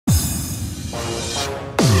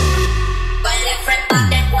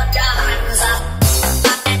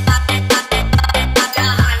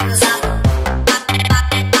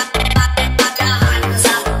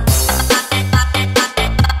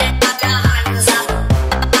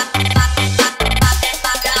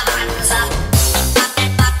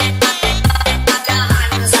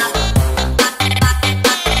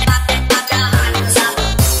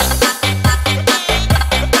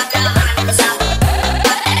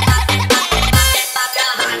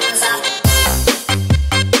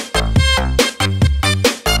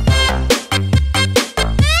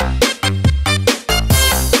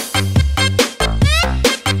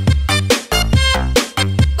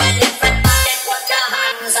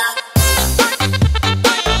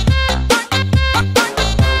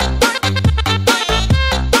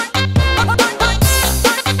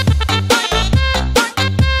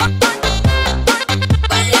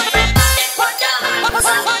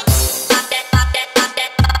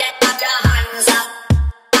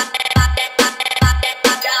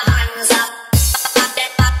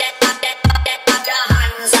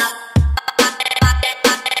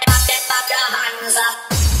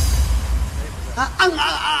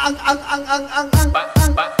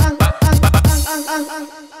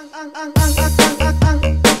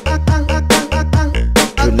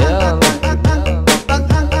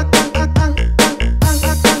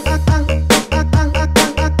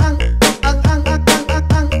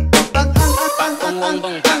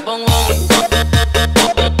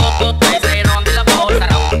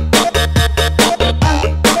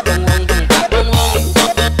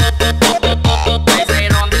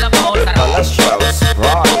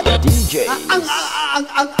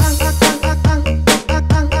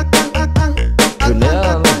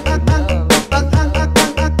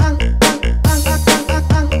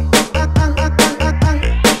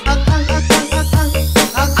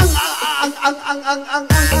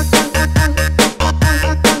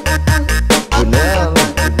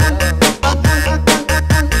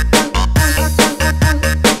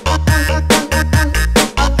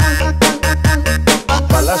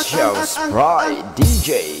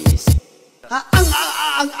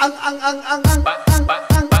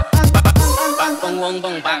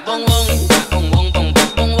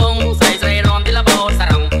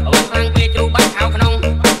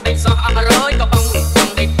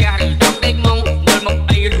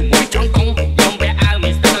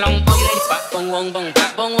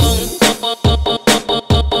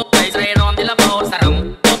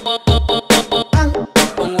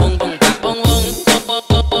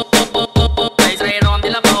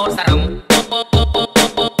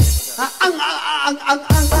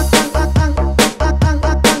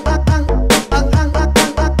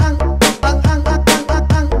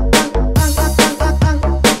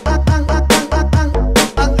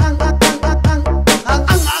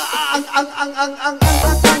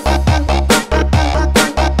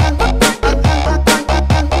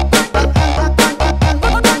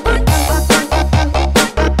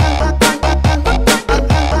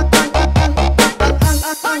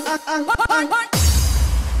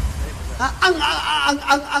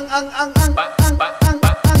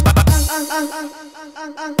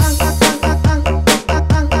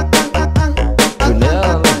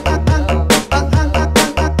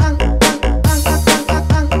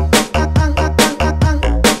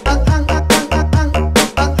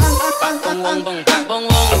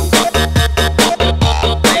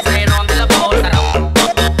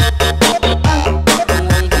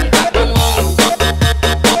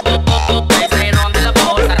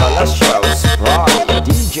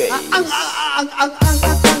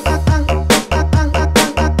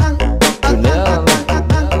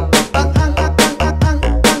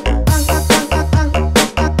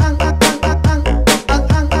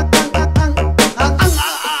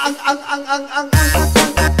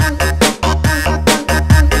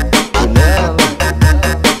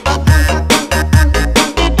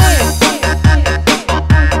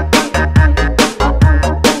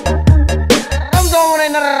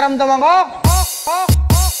Nararamdaman ko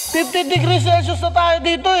 50 degrees Celsius na tayo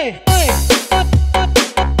dito eh.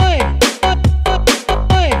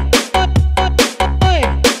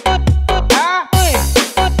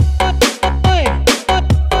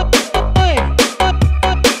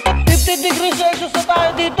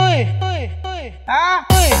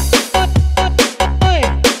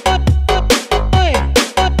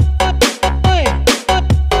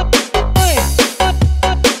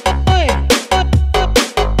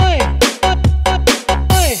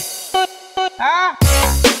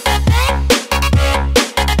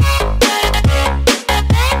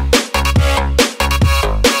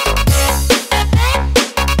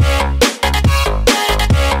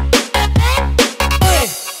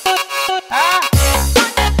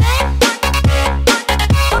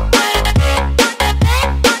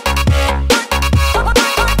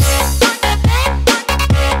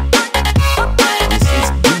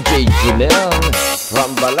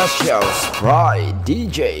 Right,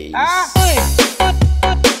 DJs.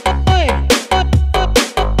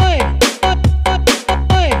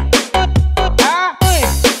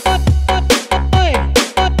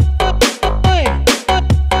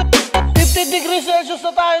 Degrees Celsius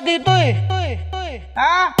na tayo dito eh.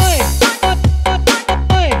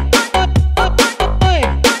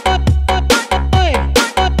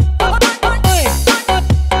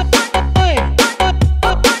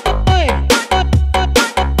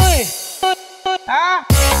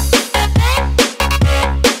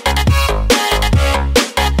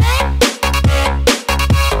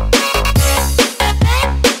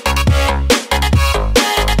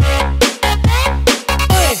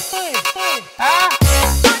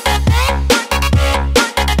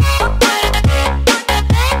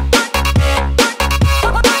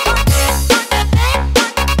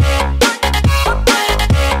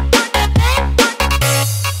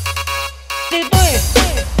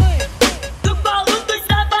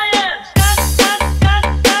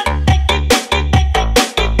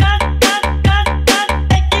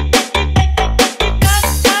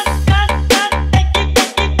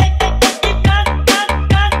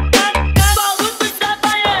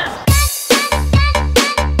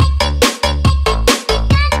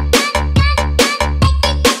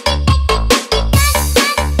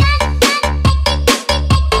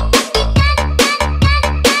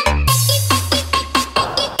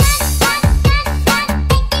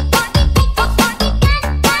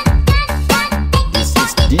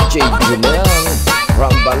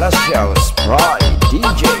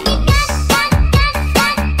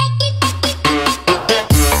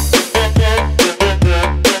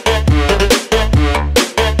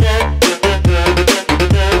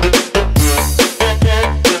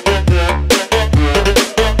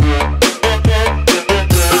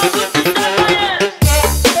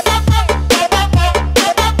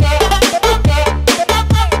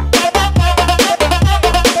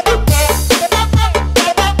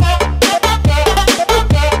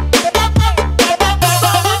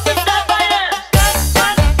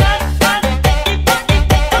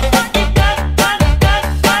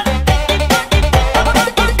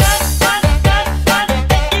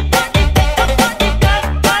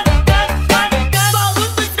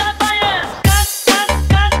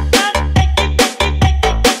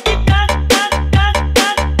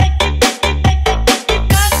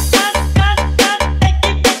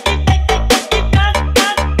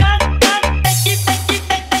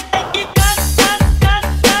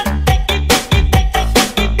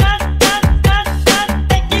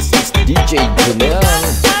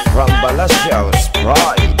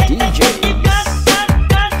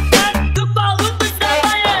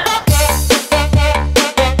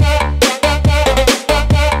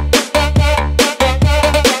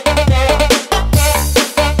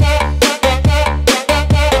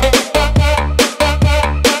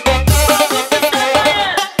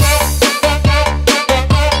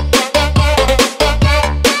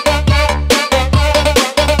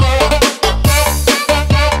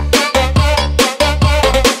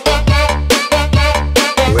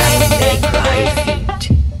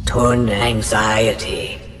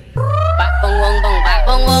 anxiety. Bak bong wong bong bak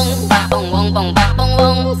bong wong bak bong wong bong bak bong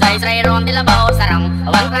wong ស្រីស្រីរំទីលបោសារងអ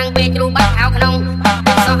វងខាងពេកគ្រូបាត់ខោក្នុង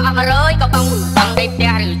សោះអស់100ក៏កងតង់ដេកផ្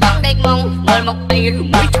ទះឬតង់ដេកម៉ងមើលមកពីឬ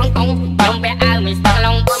មួយឆុងកងខ្ញុំពាក់អាវមីស្ត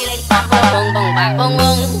ឡុងលេងបាក់បងបងបាក់បងវ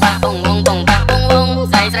ងបាក់បងវងបងបាក់បងវង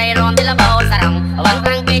ស្រីស្រីរំទីលបោសារងអវង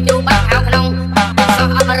ខាងពេកគ្រូបាត់ខោក្នុងសោះ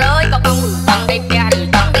អស់100ក៏កងតង់ដេកផ្ទះឬ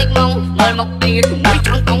តង់ដេកម៉ងមើលមកពីឬមួយ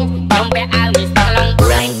ឆុងកងខ្ញុំពាក់អាវមីស្តឡុង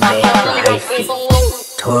Rain make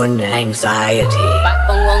life turn anxiety. Bak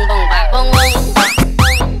bong wong bong bak bong wong.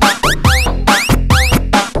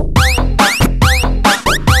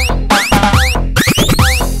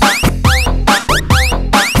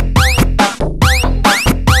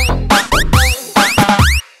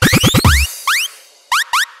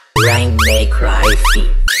 Rain make life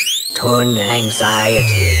turn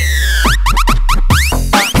anxiety.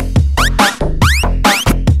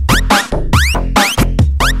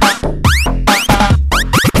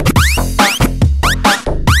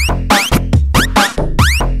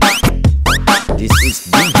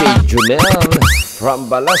 Junel from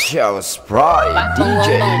Balasia's Pride DJ.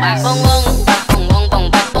 Bak bong wong bak bong wong bong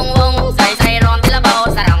bak bong wong ស្រីស្រីរំទីលបោ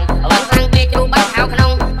សារងអវងខាងពេកគ្រូបាត់ខោក្នុ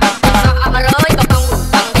ងសោះអស់100ក៏កង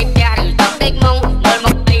តង់ដេកផ្ទះឬតង់ដេកម៉ងមើលម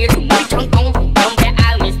កពីឬមួយឆុងកងខ្ញុំពាក់អា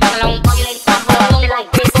វមីស្តឡុងលេងបាក់បងវងឡើង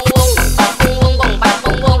ពីវងវងបាក់បងវងបងបាក់ប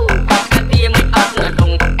ងវងខាងពីមិនអត់នៅក្នុ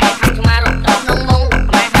ងឯខាងឆ្មារត់ដល់ក្នុងវង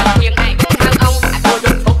ខ្មែរខាងពីឯខាងខាងអង្គអាទូយ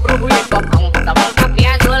កឈប់ព្រោះវាបបអង្គតបងកាប់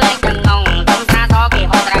វាស្រួលលេងទាំងងងតុំសាសគេ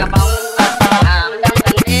ហត់ត្រាបង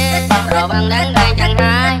Robang dan ganjang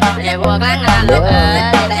hai, lewo kan alok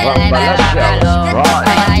From Balasia's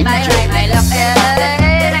Pride DJ.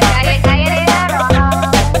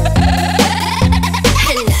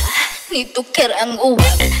 Nitukar ang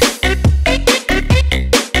uwag.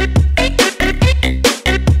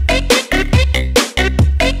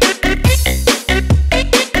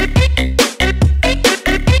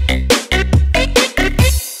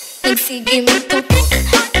 Nagsige magtutok.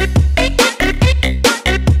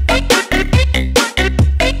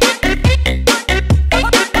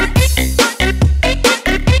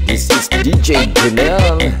 This is DJ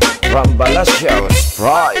Junel from Balasia's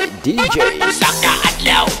Pride DJ. Saka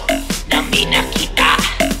adlaw na minakita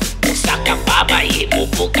Usa ka babae,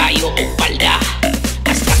 upo kayo o palda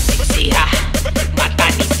Astang seksiha, mata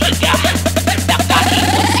ni siga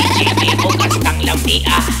Nakahingon si Jimmy o astang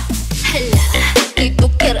lamia. Hala,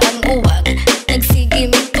 nitukar ang uwag.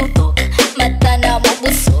 Nagsige magtutok. Mata na mo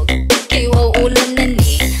busog. Kiwaw ulam na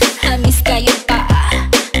ni. Hamis kayo paa.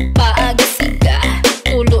 Paaga siga.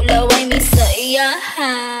 Tulo laway mi sa iya.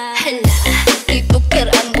 Hala, nitukar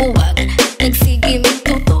ang uwag. Nagsige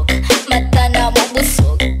magtutok. Mata na mo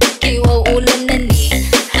busog. Kiwaw ulam na ni.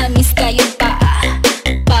 Hamis kayo paa.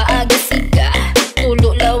 Paaga siga.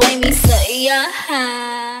 Tulo laway mi sa iya.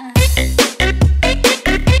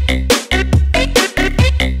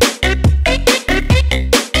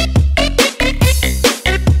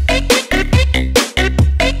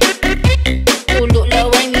 Tulo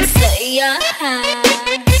laway mi sa iya.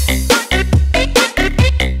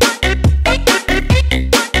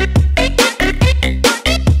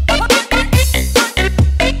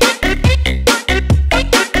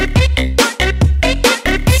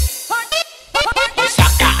 Usa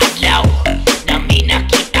ka adlaw na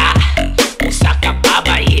minakita Usa ka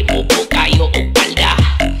babae, upo kayo o palda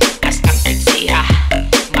Astang seksiha,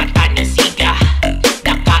 mata ni siga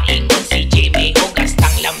Nakaingon si Jimmy o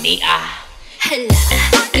astang lamia. Hala,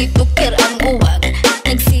 nitukar ang uwag.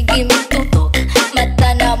 Nagsige magtutok.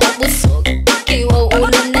 Mata na mo busog. Kiwaw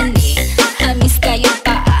ulam na ni. Hamis kayo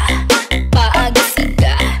paa. Paaga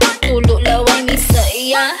siga. Tulo laway mi sa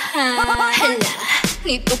iya. Hala,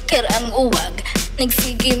 nitukar ang uwag.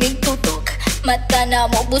 Nagsige magtutok. Mata na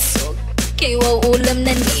mo busog. Kiwaw ulam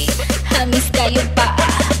na ni. Hamis kayo paa.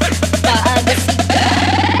 Paaga siga.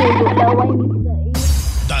 Tulo laway mi sa iya.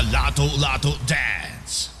 The Lato Lato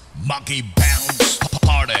Dance. Monkey bounce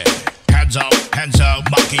party. Hands up,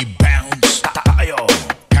 monkey bounce. Tayo.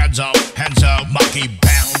 Hands up, monkey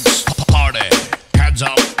bounce party. Hands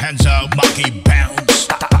up, monkey bounce.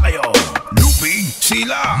 Tayo. Lupi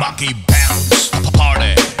sila. Monkey bounce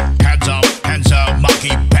party. Hands up,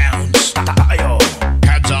 monkey bounce. Tayo.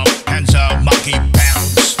 Hands up, monkey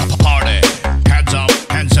bounce party. Hands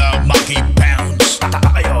up, monkey bounce.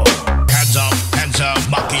 Tayo. Hands up,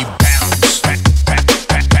 monkey bounce.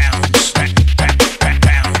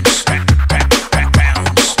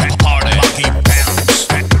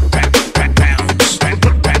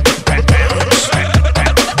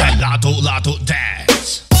 Lato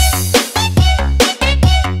Dance.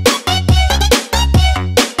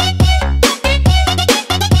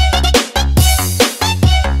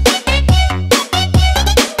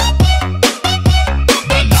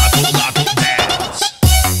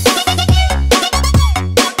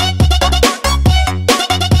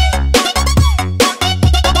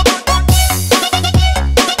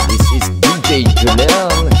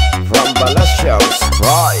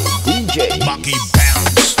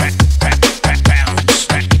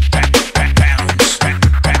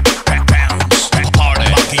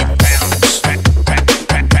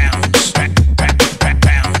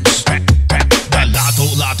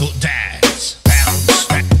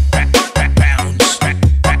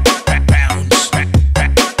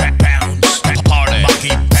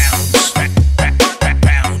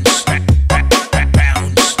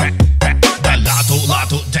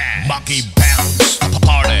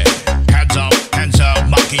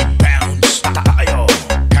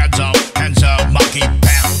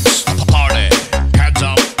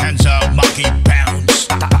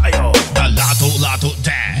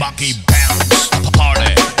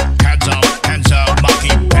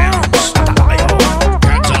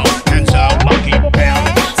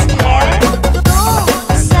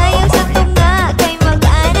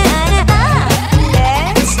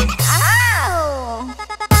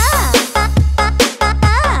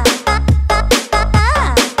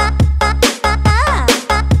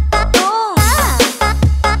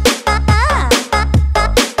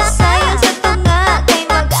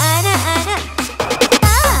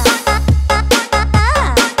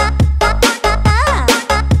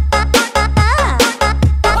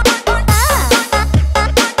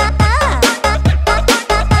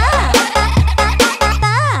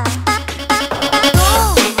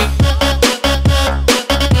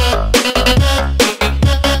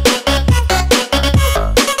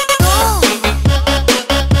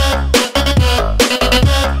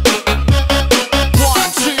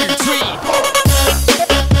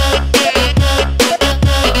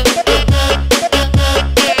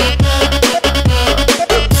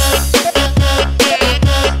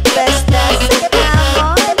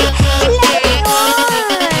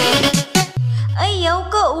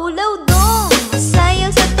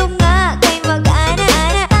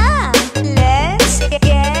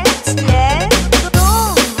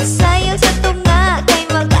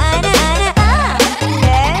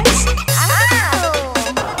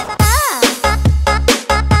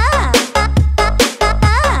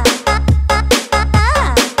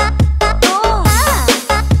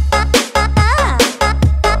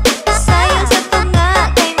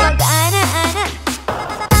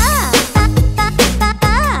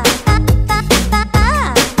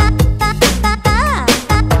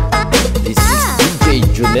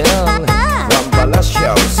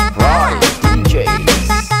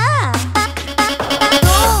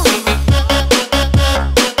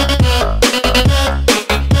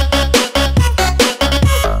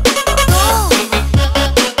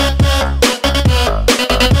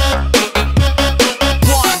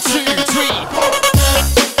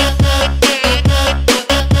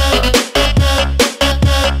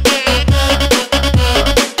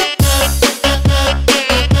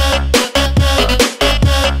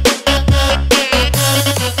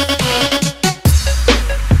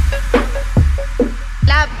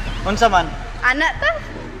 Unsa man? Anak ta?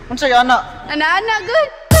 Unsa yung anak? Anak-anak good.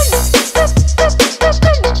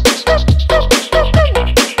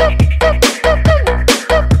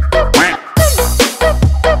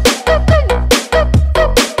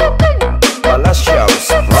 Palacios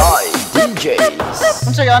Pride DJs.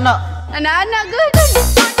 Unsa yung anak? Anak-anak good.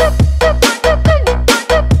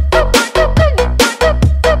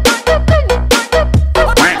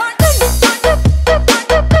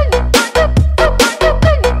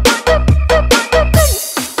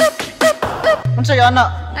 Unsa yung anak?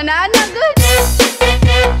 Anak-anak good.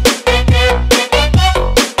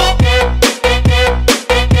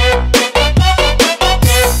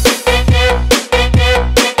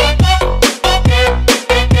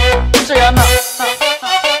 Unsa yung anak?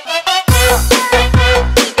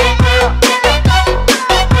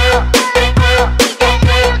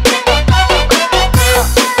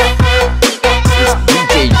 This is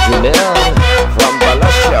DJ Junel from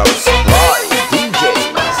Palacios Pride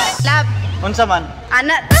DJs. Lab. Unsa man?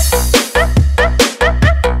 Anak ta?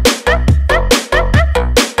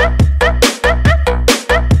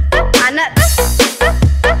 Anak ta?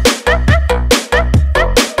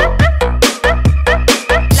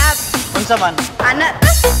 Lab. Unsa man? Anak ta?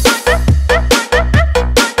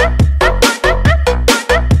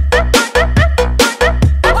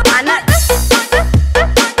 Anak ta?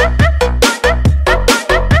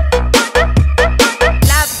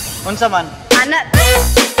 Lab. Unsa man? Anak ta?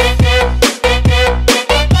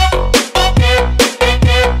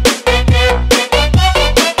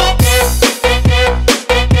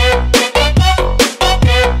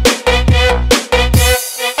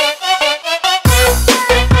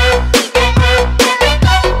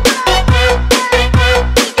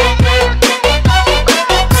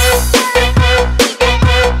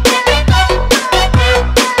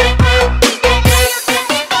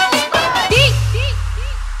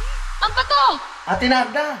 Ate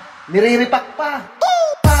Narda, niriripak pa. Pa,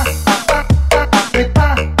 pa, pa, ripa,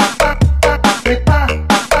 pa, pa, ripa, pa, pa, ripa,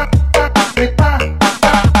 pa, ripa, pa, pa, ripa,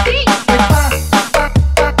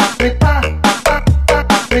 pa, pa, ripa, pa,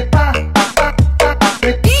 pa, ripa, pa, pa,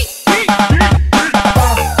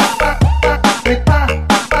 ripa, pa, pa, ripa,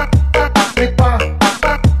 pa,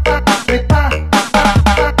 pa, ripa, pa,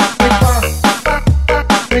 pa,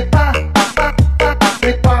 ripa, pa, pa,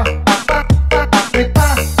 ripa, pa, pa, ripa.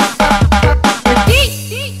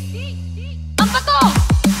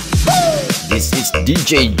 This is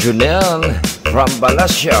DJ Junel from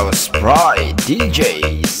Palacios Pride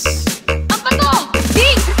DJs.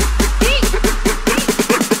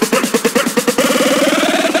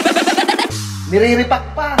 Niriripak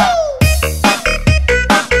pa.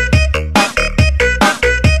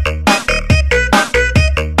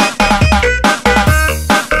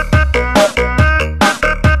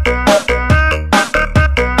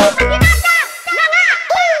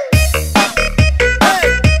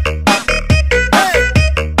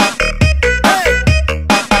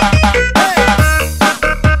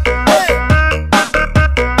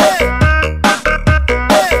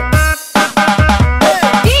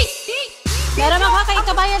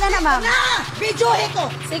 ma'am. Na! Videohe ko!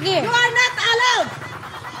 Sige. You are not allowed!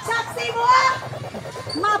 Saksi mo ah!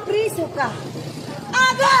 Mapriso ka!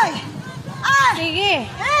 Agay! Ah! Sige.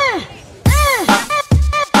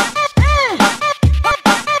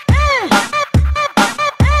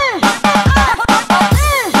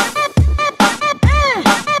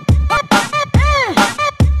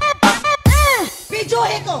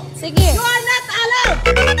 Videohe ko! Sige. You are not allowed!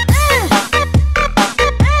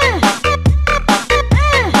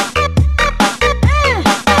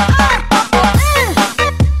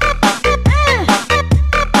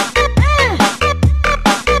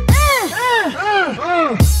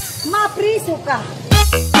 Mapriso ka!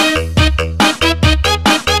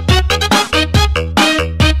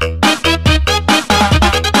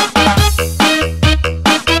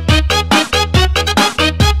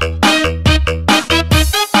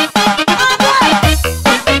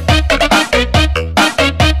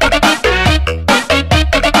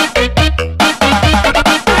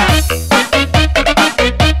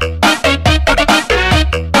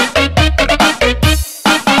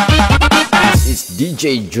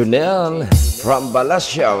 DJ Junel from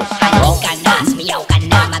Palacios. Halika na, sumiyaw ka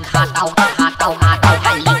na, maghataw, hataw, hataw.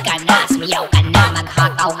 Halika na, sumiyaw ka na,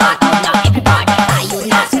 maghataw, hataw na. Everybody tayo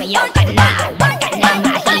na, sumiyaw ka na. Huwag ka na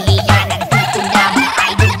mahiya, nandito na mga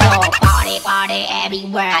idol ko. Party, party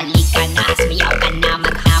everywhere. Halika na, sumiyaw ka na,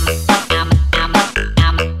 magham, am, am, am,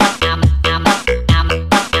 am, am, am, am,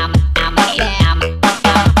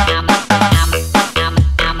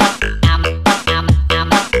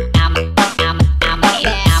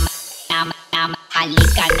 am, am,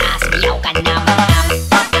 halika na,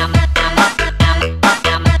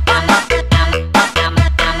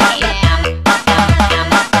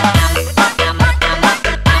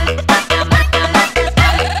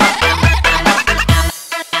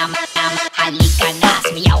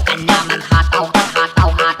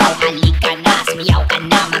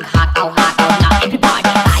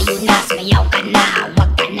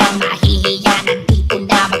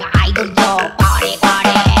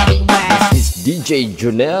 DJ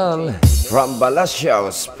Junel from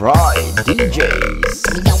Balasiaos Pride DJs.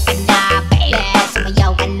 Sumayaw ka na, baby.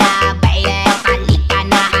 Sumayaw ka na, baby. Halika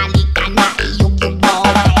na, iyug-yug mo,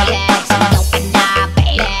 baby. Sumayaw ka na,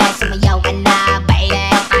 baby. Sumayaw ka na, baby.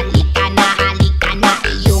 Halika na,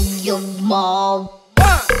 iyug-yug mo.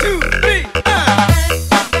 1, 2, 3,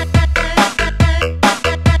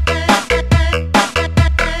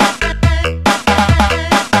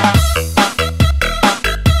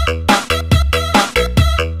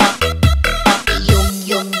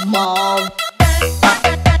 Iyug-yug mo.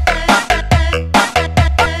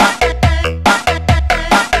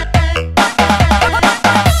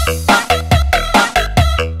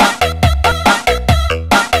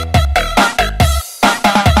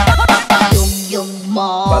 Iyug-yug mo.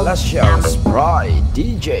 Balasiaos Pride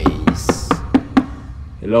DJs.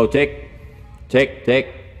 Hello, check. Check.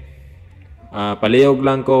 Palihog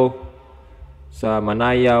lang ko sa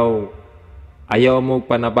manayaw. Ayaw mo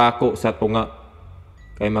panabako sa tunga.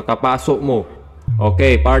 Kay makapasok mo.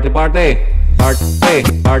 Okay, party. Okay, party.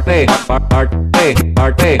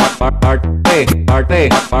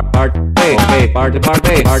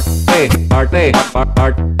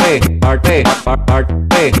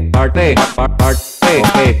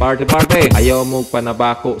 Okay, party. Ayaw mo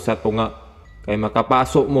panabako sa tunga. Kay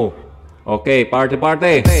makapasok mo. Okay, party. Okay,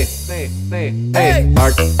 party.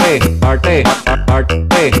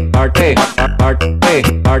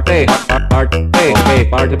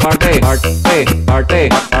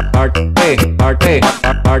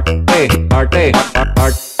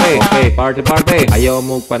 Ayaw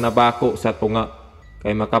mo panabako sa tunga.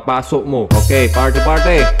 Kay makapasok mo. Okay, party.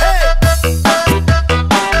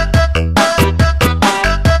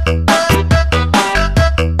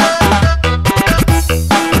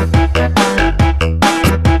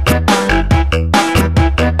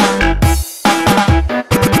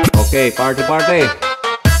 Okay, party.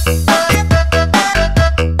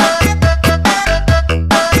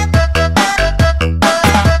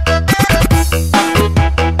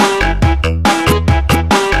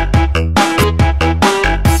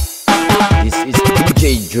 This is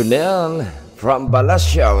DJ Junel from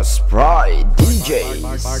Balasiaos Pride DJs.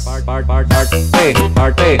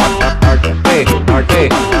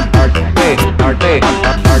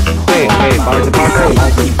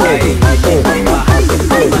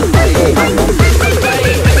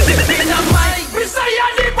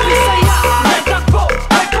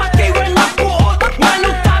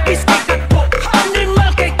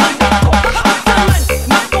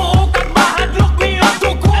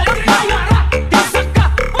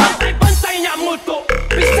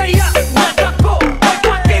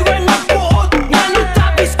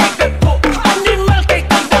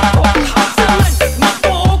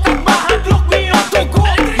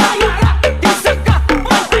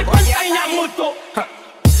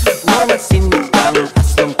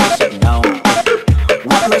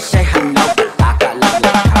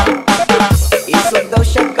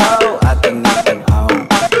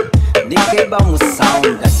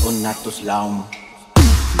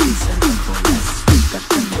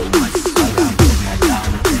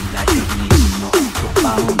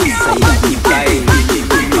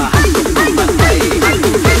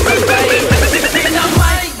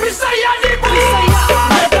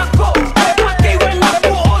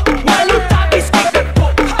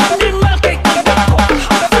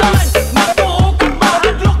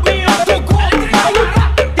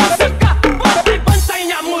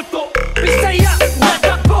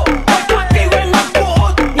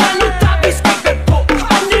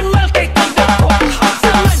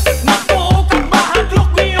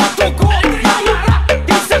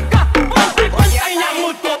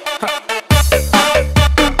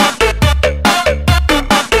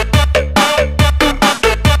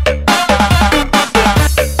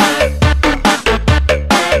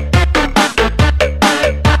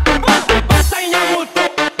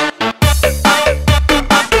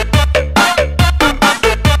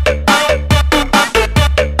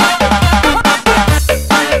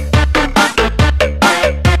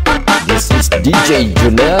 DJ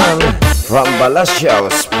Junel from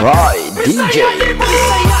Balasiaos Pride DJs.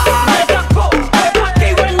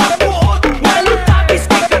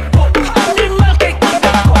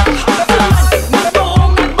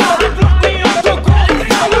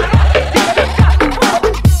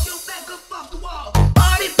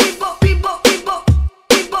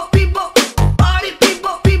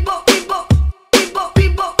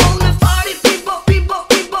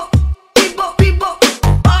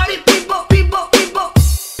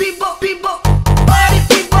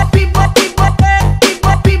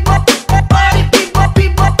 People,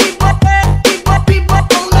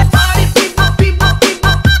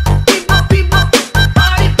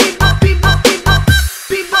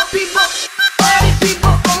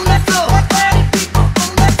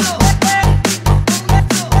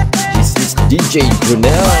 DJ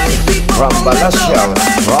Junel from Palacios,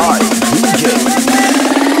 right? DJ.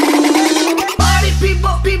 Party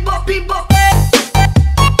people, people, people.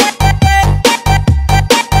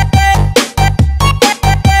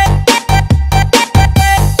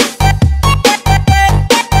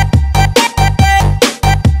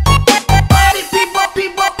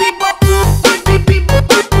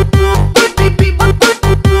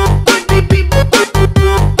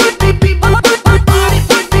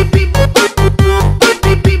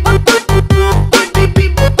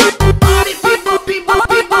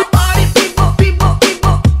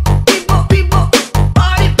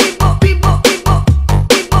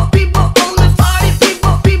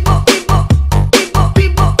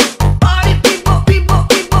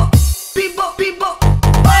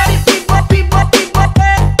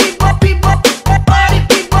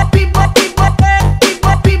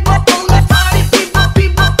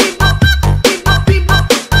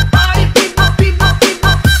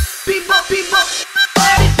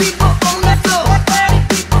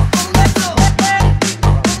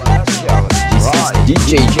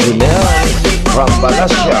 DJ Junel from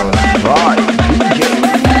Palacios, right? DJ.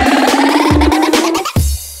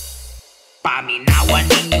 Paminawan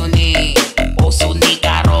ninyo ni Oso ni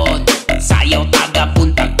Karon, sayaw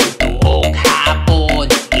taga-puntag tutuog hapon.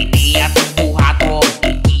 Kini atong buhaton,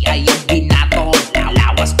 iki ay yung binaton,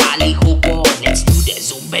 lawas palihupon. Let's do the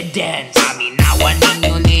Zumba dance. Paminawan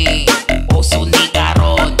ninyo ni Oso ni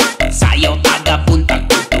Karon, sayaw taga-puntag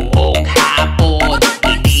tutuog hapon.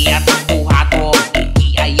 Kini atong buhaton,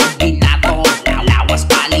 iki ay yung binaton, lawas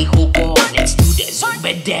palihupon. Let's do the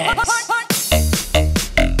Zumba dance.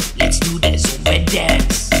 Let's do the Zumba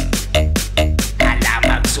dance. Hala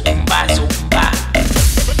mag-zumba, zumba.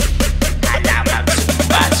 Hala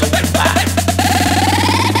mag-zumba, zumba.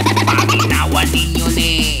 Paminawan ninyo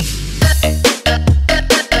ni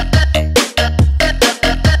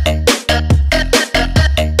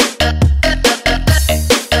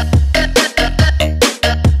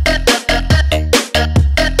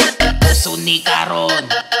Oso ni Karon.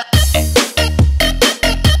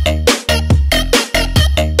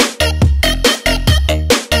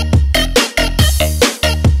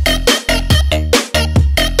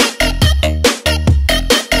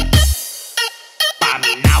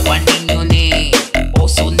 Paminawan ninyo ni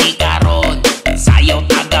Oso ni Karon, sayaw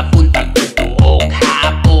taga-puntag tutuog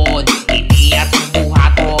hapon. Kini atong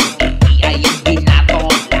buhaton, iki ay yung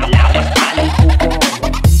binaton, lalawas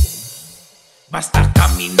palihupon. Basta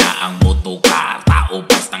kami na ang motocar, tao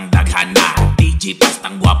bastang daghan na, DJ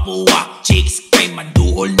bastang gwapuwa, chicks kay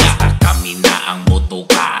manduhol na. Basta kami na ang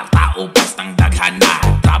motocar, tao bastang daghan na,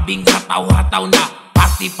 grabing hataw-hataw na,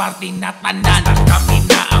 party-party na tanan. Basta kami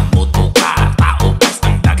na ang motocar, tao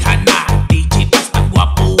bastang daghan na, DJ bastang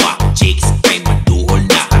gwapuwa, chicks kay manduhol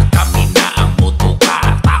na. Basta kami na ang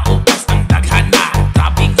motocar, tao bastang daghan na,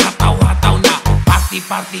 grabing hataw-hataw na,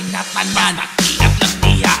 party-party na tanan. Kiat lang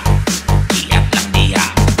diha, kiat lang diha,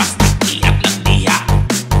 basta kiat lang diha,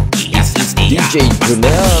 kiat lang diha. DJ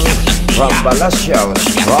Junel from Palacios,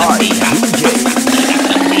 right? DJ.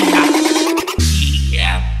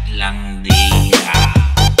 Kiat lang diha.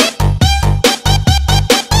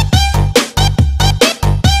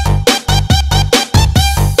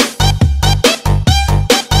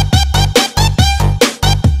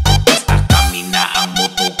 Basta kami na ang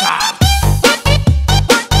motocar.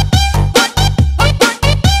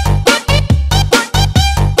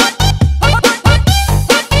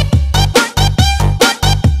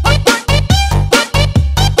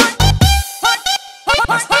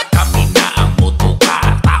 Basta kami na ang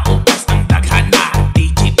motocar, tao bastang daghan na,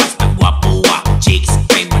 DJ bastang gwapuwa, chicks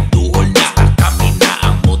kay manduhol na. Basta kami na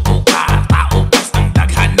ang motocar, tao bastang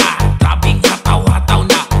daghan na, grabing hataw-hataw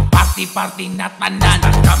na, party-party na tanan.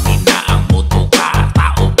 Basta kami na ang motocar,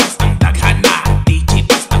 tao bastang daghan na, DJ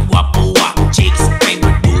bastang gwapuwa, chicks kay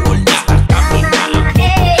manduhol na. Basta kami na ang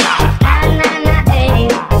motocar.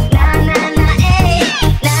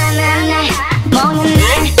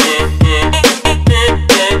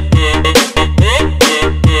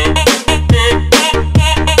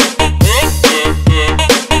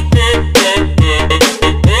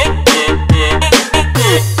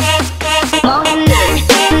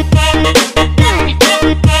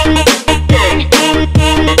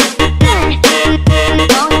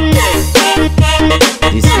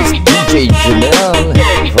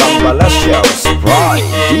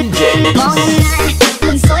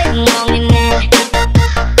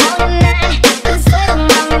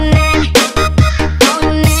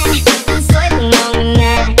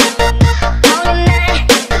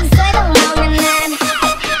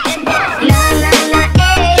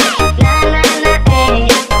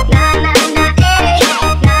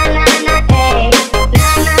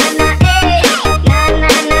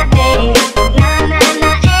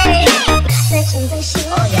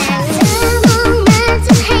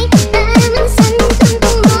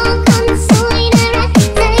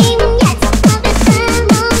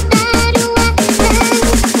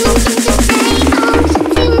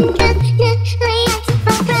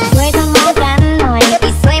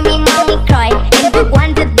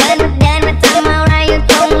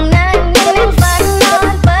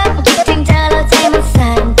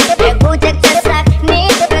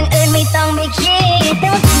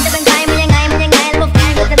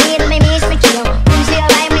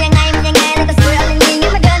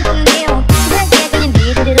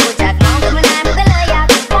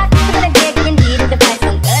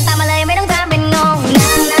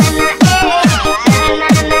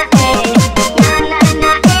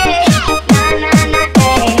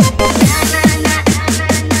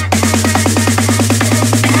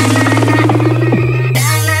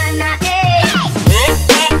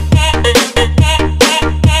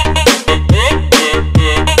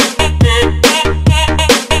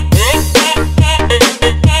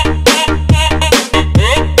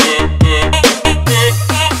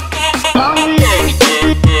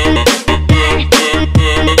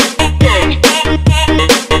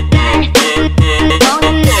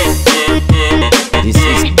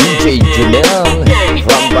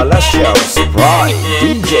 Pride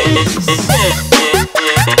DJs.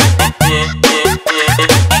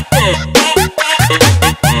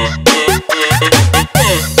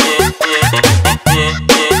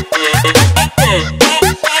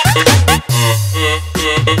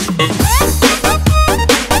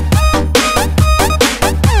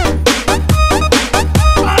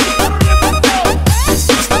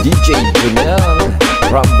 DJ Junel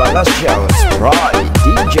from Balasia's Pride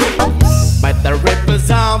DJs. But the rippers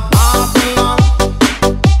are Babylon.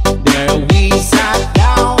 There we sat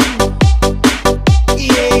down.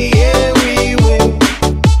 Yeah, yeah, we will.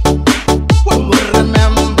 We will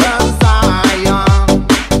remember Zion.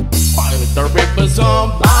 But the rippers are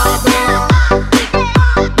Babylon.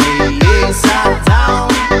 Yeah, yeah, sat down.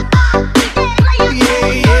 Yeah,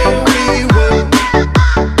 yeah, we will.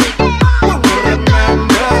 We will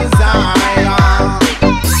remember Zion.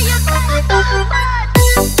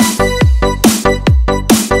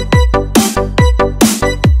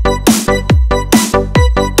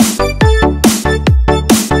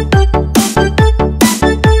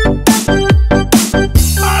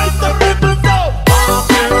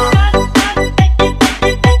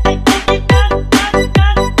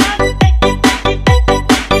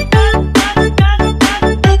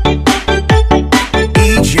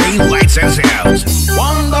 DJ lights us out.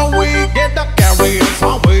 Wonder we get the carriers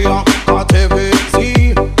away of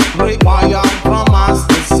captivity, required from us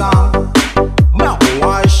the song. Now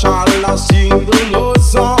I shall sing the Lord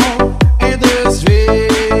song in this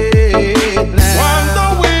sweet land. Wonder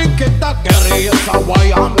we get the carriers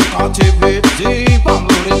away of captivity,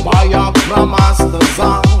 required from us the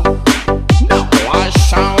song. Now I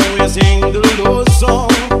shall sing the Lord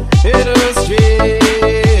song in this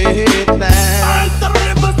sweet land.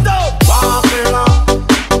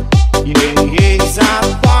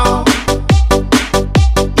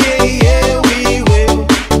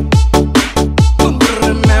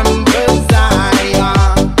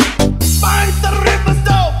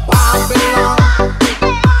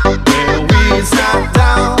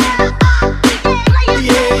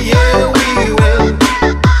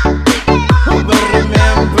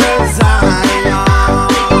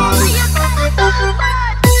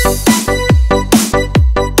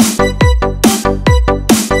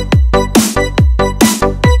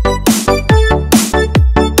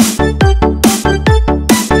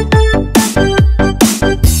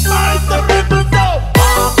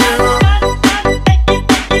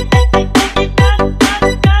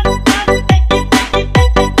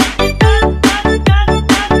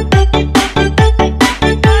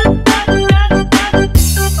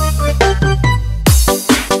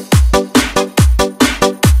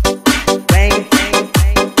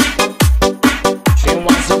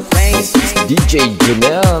 DJ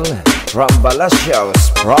Junel from Balasia's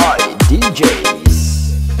Pride DJs.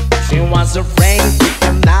 She was afraid to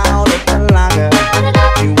come out of the locker.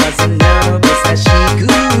 She wasn't nervous as she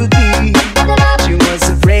could be. She was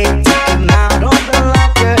afraid to come out of the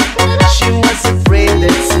locker. She was afraid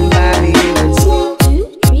that somebody would see. 1,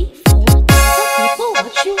 2, 3, 4. Tell people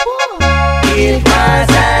what you want. It was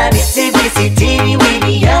an itsy teeny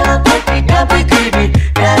weeny yellow puppy double goody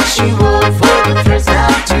that she wore for the first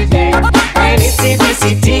time today. An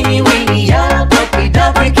itsy teeny weeny yellow puppy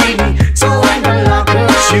double goody, so in the locker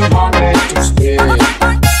she wanted to stay.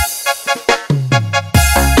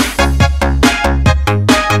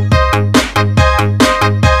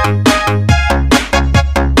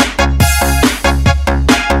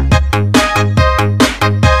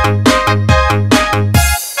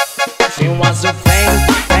 She was afraid.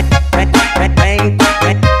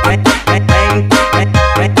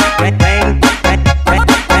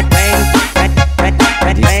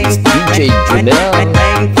 This is DJ Junel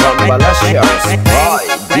from Balasia's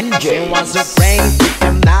Pride She was DJs. afraid to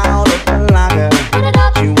come out of the locker.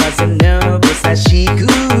 She wasn't nervous as she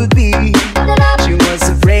could be. She was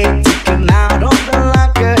afraid to come out of the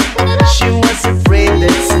locker. She was afraid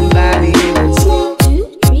that somebody would see. 1,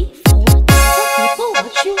 2, 3, 4. Tell people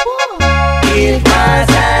what you want. It was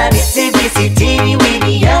an itsy teeny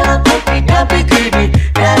weeny yellow puppy double goody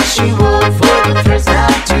that she wore for the first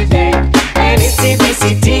time today. An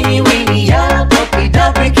itsy teeny weeny yellow puppy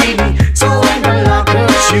double goody, so in the locker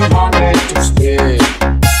she wanted to stay.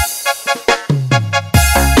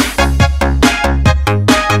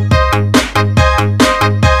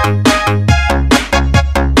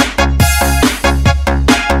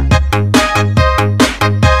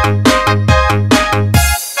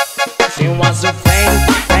 She was afraid.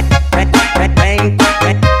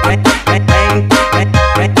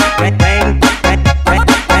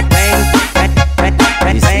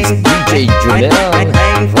 This is DJ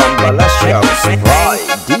Junel from Balasia's Pride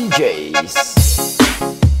DJs.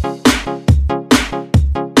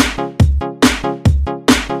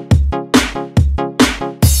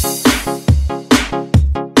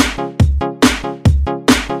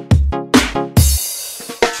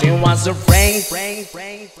 brain, brain,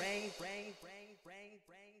 brain, brain, brain.